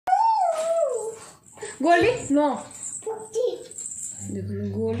Goldy no देखो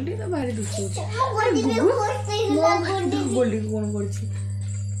गोल्डी तो भारी दुख गोल्डी कौन कर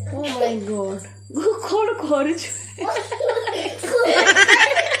ओ माय गॉड कौन कर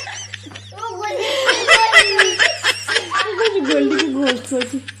गोल्डी की घोस्ट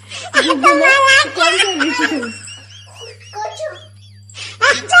होती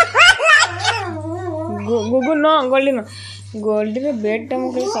कौन गुगु न गोल्डी न गोल्डी रे बेड टा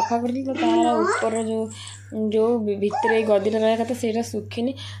मुझे सफा कर तो तार ऊपर जो भितर गदीटा रहा था से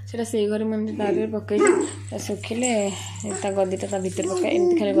सुखिनी से घर मुझे तार पकई सुखिले गदीटा भितर पकाए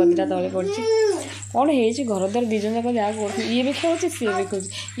एमती खाली गदीटा तले पड़ी कौन है घर द्वार दिज जाक जहाँ कर ये भी खाऊे सी भी खाऊँ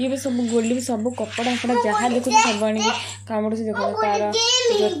ये भी सब गोल्डी भी सब कपड़ा फपड़ा जहाँ देखो सब आने कामुड़ से देखो तार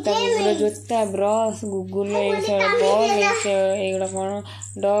जोता गुगुल जोता ब्रश गुगुल बल एगुड़ा कौन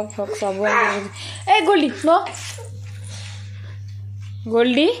डग फग सब ए गोल्डी नो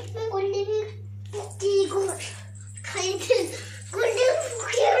गोल्डी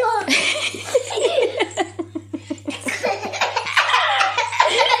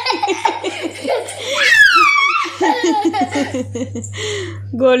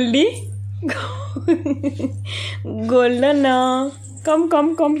गोल्डी गोल्डन कम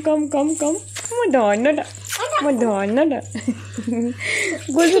कम कम कम कम कम मो धनटा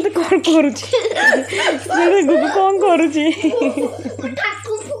गोल्डी तो कौन करुची गुगु कौन करुची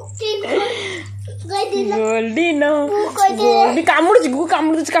गोल्डी न गोल्डी कामुड़ुची गुगु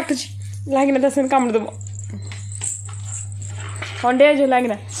कामुड़ुची काटुची लागिना दस कामुड़ दबो खंडे जो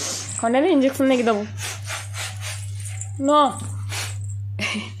लागिना खंडे इंजेक्शन नहीं दबो न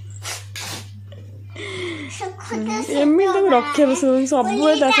एमती तो रखे सब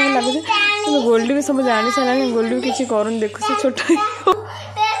लगुच गोल्डी भी सब जानी सारा गोल्डी भी किसी कर देखु छोट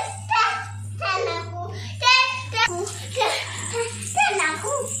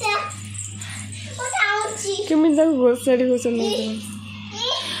केमी घोषाड़ी घोषण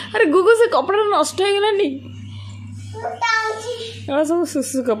अरे गुगु से कपड़ा नष्ट हो गलानी सब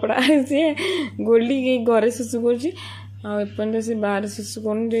सुसु कपड़ा सी गोल्डी घरे सुसु कर से बाहर सुसु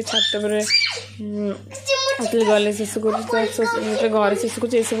कर छात पर गले सुसु कर घर सुसु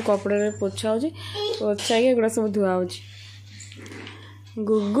कर सब कपड़ा पोछा पोछा एगुड़ा सब धुआ हो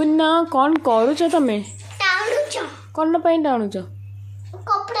गुगु ना कौन करुच तमें कौन टाणुच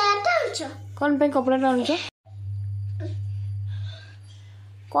कौन कपड़ा टाणुच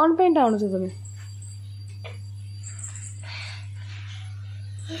कौन टाणुच तुम्हें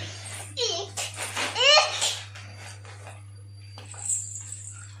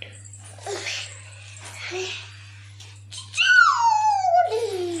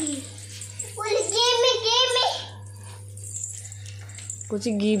कुछ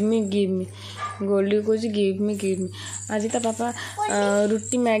give me Goldy कौच give me आज तो पापा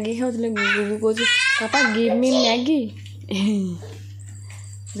रुटी मैगी खाते गुगु कौच पापा गिव मी मैगी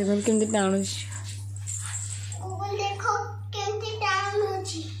देखो केमती टाणु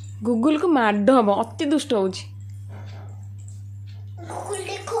गुगुल को माड हम अति दुष्ट हो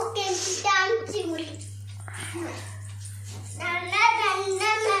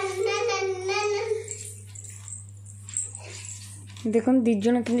देख दिज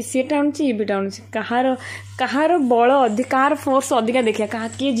सी टाणुच ये भी टाणुच कहार बल अधिक कहार फोर्स अधिका देखिया कहा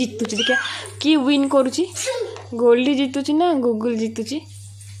किए जितुची देखिया किए विन करुची गोल्डी जितुची ना गुगुल जितुची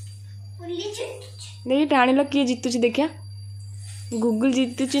देखिए टाणी लो किए जितुची देखिया गुगुल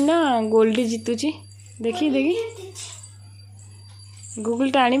जितुची ना गोल्डी जितुची देखी देखी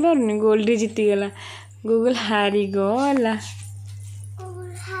गुगुल टाणी पारुनी गोल्डी जीती गला गुगुल हारी गला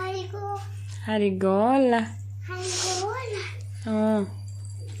हाँ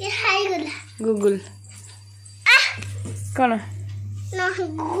गुगुल कौन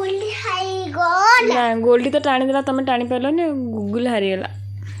ना गोल्डी तो टाणी देला तमें टाणी पारलनि गुगुल हारीगला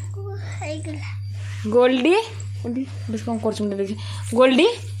गोल्डी बस कौन कर देखिए गोल्डी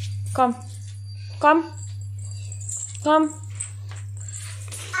कम कम कम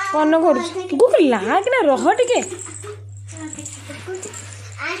कौन कर गुगुल लाग ना रह टिके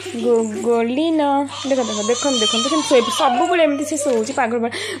गोल्डी न देख देख देख देख सब बड़े एमती से सोची पागल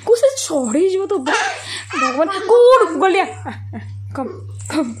को से चढ़ी जीव तो भगवान कौन गोल्डिया कम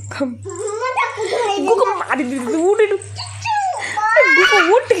कम कम गुगु मारी दी उठ गुगु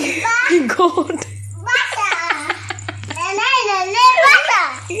उठ गॉड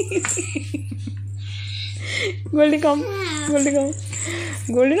गोल्डी कम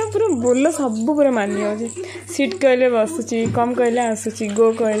गोल्डी ना पूरा बोल सब पूरा मानि जाऊँ सीट कहले बसुची कम कहले आसूची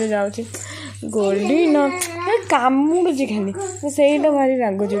गो कहले जाऊँगी गोल्डी न कामुड़ी खाली से भारी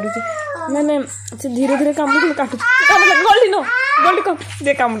राग चिड़ुची मैंने से धीरे धीरे कामुड़ी काटुची गोल्डी न गोल्डी कम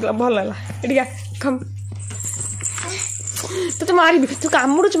दे कामुड़ भल है एटिका कम तो मारि तू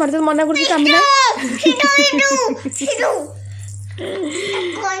कामुड़ मारि तो मना कर काम ना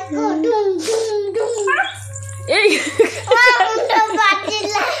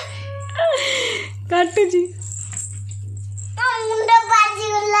काटुची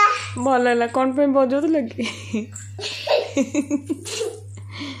भल है कौन पे बजाऊ लगे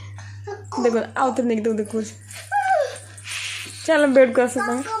देखो आउ तो नहीं देखो चलो बेड को आस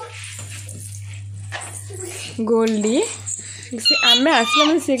तुम गोल्डी से आम आसला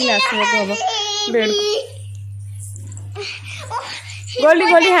मैंने सी आसवा हम बेड गोल्डी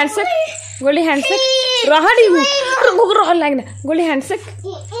गोल्डी हैंडसेक रहाड़ी रह लगना Goldy हैंडसेक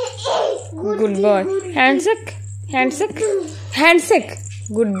good boy हैंडसेक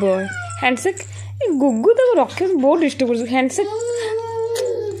good boy हैंडसेक गुगु तो रखे बहुत डिस्टर्ब कर हैंडसेक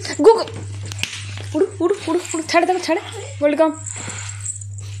गुगु उड़ उड़ उड़ उड़ छाड़ दे छाड़ गोल्डी कम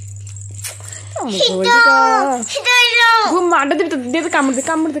गोल्डी का घुम मार दे दे कामुड़ दे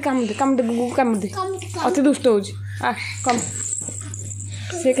गुगु कामुड़ दे अति दुष्ट हो आ कम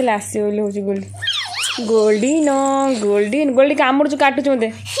से क्लास से हो गोल्डी गोल्डी नो गोल्डी कामुड़ जो काटुच मते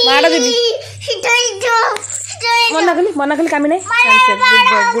मार देबी मना खाली कामी नहीं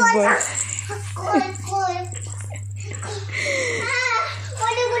गुड बॉय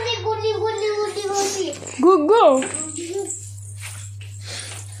गुगु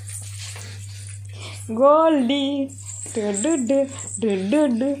गोल्डी गोल्डी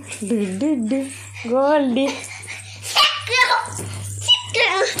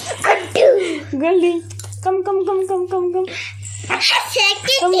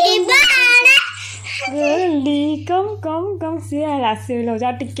गोल्डी कम गोल्डी कम सी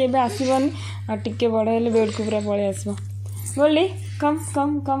आसो टिके भी आसबन आ टिके बड़ हेल्ले बेड को पूरा पलि आस गोल्डी कम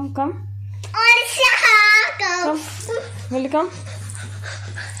गोल्डी कम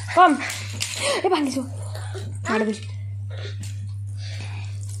ए भांगी जो मार दे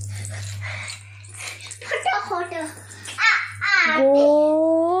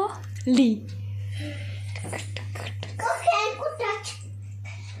गोल्डी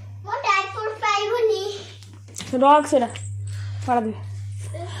रॉक से ना मार दे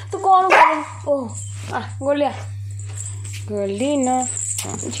तो कौन कर ओ आ गोल्डी ना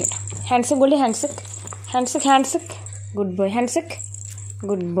हैंडसेक Goldy हैंडसेक good boy हैंडसेक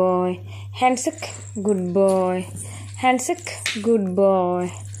good boy हैंडसेक good boy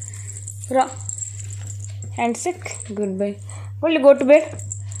रा हैंडसेक good boy Goldy go to bed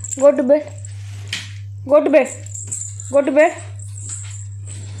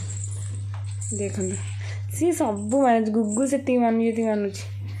देखो सी सब मान गुगु से मानुच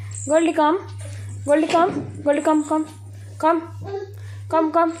गोल्डी कम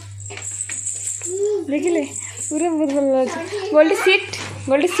देखिले पूरा बहुत भल लगे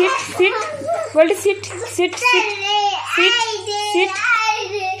गोल्डी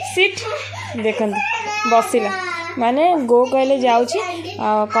सीट देखो बसला माने गो कहले जाऊँगी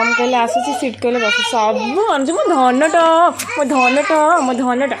कम कहले आसूसी सीट कहले बस सब अनुज मो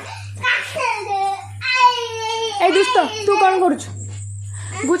धनटा ए दुष्ट तू कौन करुଛୁ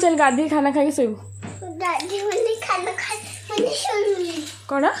गु चल गाधी खाना खाई सोइबु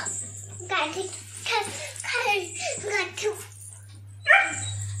कौन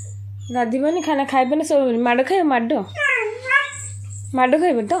गाधी माने खाना खाइबे ना सब माड़ खाइब माड़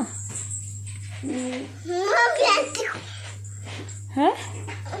खाइब तो हाँ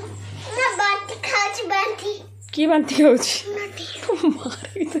की बांती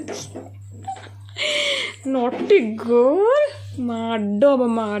नोटी गोल माड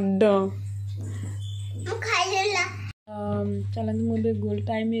चलते मुझे गोल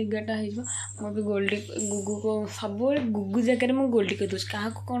टाइम 11टा मुझे गोल्डी गुगु को सब गुगु जगह मुझे गोल्डी कह दूसरी क्या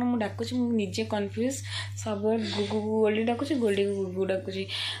कौन मुझे डाकुची मुझे कन्फ्यूज सब गुगु को गोल्डी डाकुची गोल्डी को गुगु डाकुची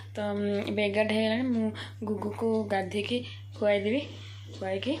तो 11टा है गुगु को गाधे की खुआईदेवी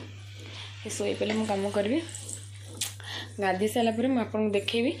खुआई शोई पे मुझे कम करी गाधी सारापर मुझे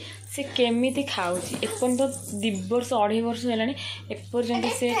देखेबी से केमी खाऊँगी एपर्तंत 2 वर्ष 2.5 वर्ष है एपर्तंत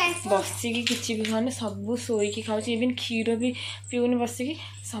से बसिकी किसी भी खाने सब शोक खाऊँ इवन क्षीर भी पीऊनी बसिकी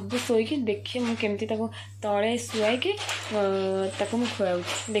सब शोक देखिए मुझे तले शुआई खुआऊँ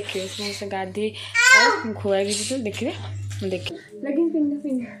देखिए से गाधी खुआई तो देखिए देखिए लेकिन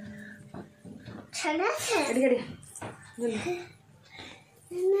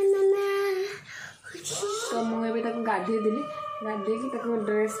तो मुझे गाधे देली गाधे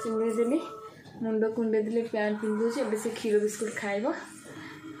ड्रेस पिंधेदेली मुंड कुंडेदेली पैंट पिंधुचे से क्षीर बिस्कुट खाइब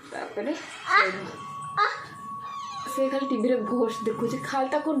से खाली टीवी रे घोष देखुची खाली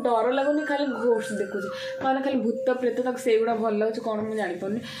ताको डर लगुनि खाली घोष देखुची माने खाली भूत प्रेत ताको सेगुड़ा भल लगुच कौन मुझे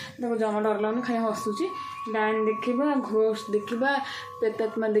जापरनी ताको जमा डर लगुनि खाली हसुची डाइन देखा घोष देखा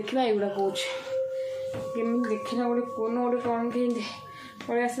प्रेतात्मा देखा एगुड़ा कौच केमी देखना गोटे कौन गोटे कौन के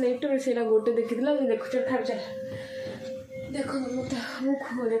पड़े आसले यूट्यूब से गोटे देखी देखु खाऊ चल देख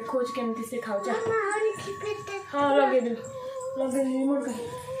मुझे देखो केमती से खाऊ हाँ लगे रिमोट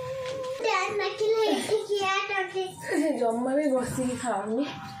जमा भी बसिक खाऊनी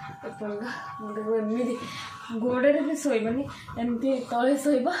एमती गोड़े भी शोबनी एमती तले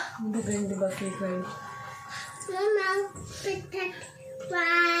शोब मुझे एमती बसिक खुआई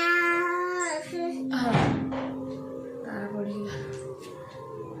हाँ तार बढ़िया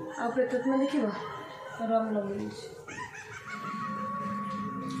आ प्रेतात्मा देख रंग लगे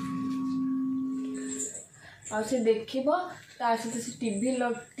से देख सहित से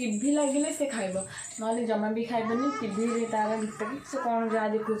टीवी लगे से खाइब ना जमा भी खाइबनी टीवी तार भीतर से कौन जहाँ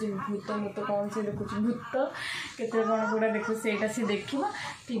देखुच भूत भूत कौन से देखुच भूत केते कौन कौटा देखु से देख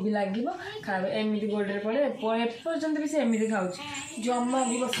टीवी लगे खाइब एमती गोड़े पड़े एपर्यंत भी से एमती खाऊ जमा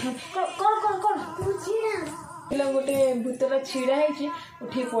भी बस कौन कौन कौन गोटे भूतटा छिड़ा है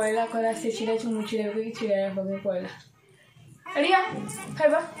उठी पड़ा करा से छिड़ा मुझे छिड़ा पड़ा एडिया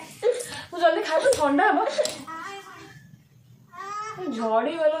खाइबा मुझे जल्दी खाइब ठंडा हम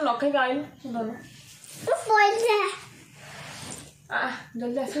झड़ी गल न खाई आइल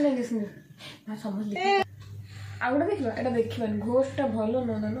जल्दी आस समझ आ गोटे देखा एटा देखा घोषटा भल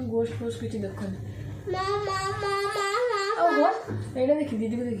न घोष फोष किसी देखनी एटा देखी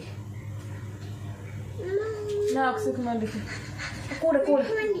दीदी को देखी ना अक्षय कुमार देखी कौटे कौटे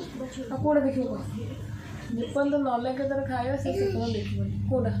कौटे देख जेपर्यंत न लगे तार खाଇବା से देखिबनी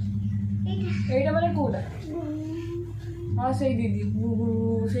कौटा एटा माने कौटा हाँ से दीदी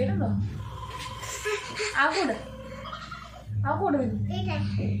से ना आ कौटा दीदी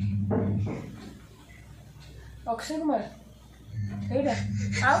अक्षय कुमार एटा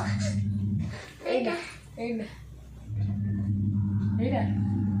आओ एटा एटा एटा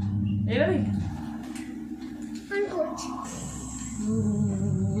एटा दीदी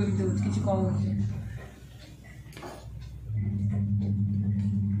किसी कम हो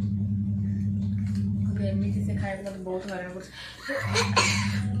एमती से खाए तो बहुत हैरान कर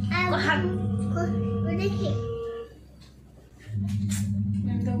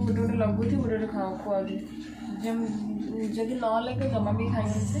गोटे गोटे लगुथी गोटे गोटे खाओ खुआ जदि न लगे जमा भी खाई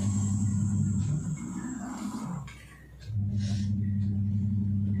से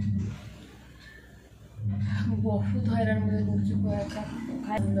बहुत हैरान मुझे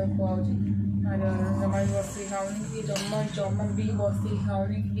खुआऊँ जमा भी बसिक खाऊनी कि जमा भी बसिक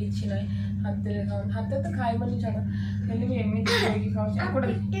खाऊनी कि किसी ना हाथ खाऊनी हाथ तो खाइबनी छाड़ खाली भी एमती खाऊँ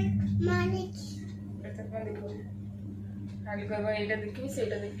खाली कह यहाँ देखी से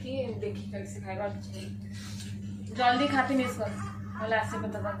देखी खाली से खाइबा जल्दी खा फिनिश कर ना आसे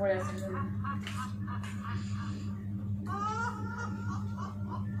पता पड़े आस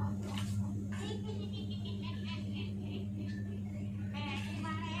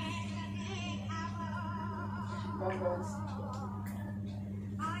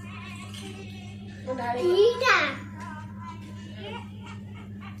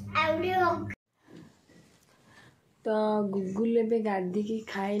तो गुगुल एबे गाधी की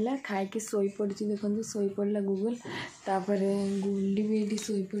खाइला खाई के सोई पड़ी देखो सोई पड़ा गुगुल तापर गुली भी ये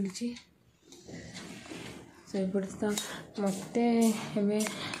सोई पड़ी तो मत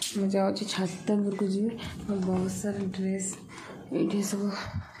मुझे छात उपरको जी बहुत सारा ड्रेस ये सब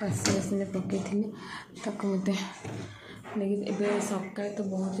वाशिंग मशीन पकई थी मत लेकिन सका तो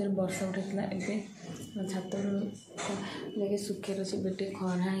बहुत जोर वर्षा उठा एवं छात लेकिन सुखे अच्छे बेटे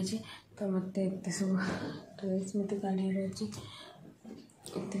खरा है तो मत एत सब ड्रेस मत काढ़ सब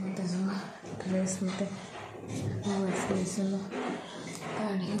ड्रेस मत वाशिंग मशीन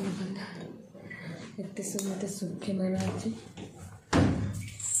काढ़ एत सब मत सुखेबार अच्छे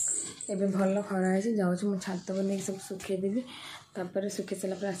एवं भल खरा है जाऊँ छात बन सब सुखेदेवी तापर सुखे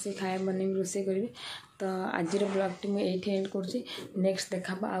सारा आसिक खाया बन रोसे करी तो आज ब्लॉग टी मुझे एंड कर नेक्स्ट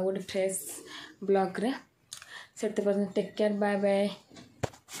देखा आ गोटे फ्रेश ब्लॉग रे से टेक केयर बाय बाय।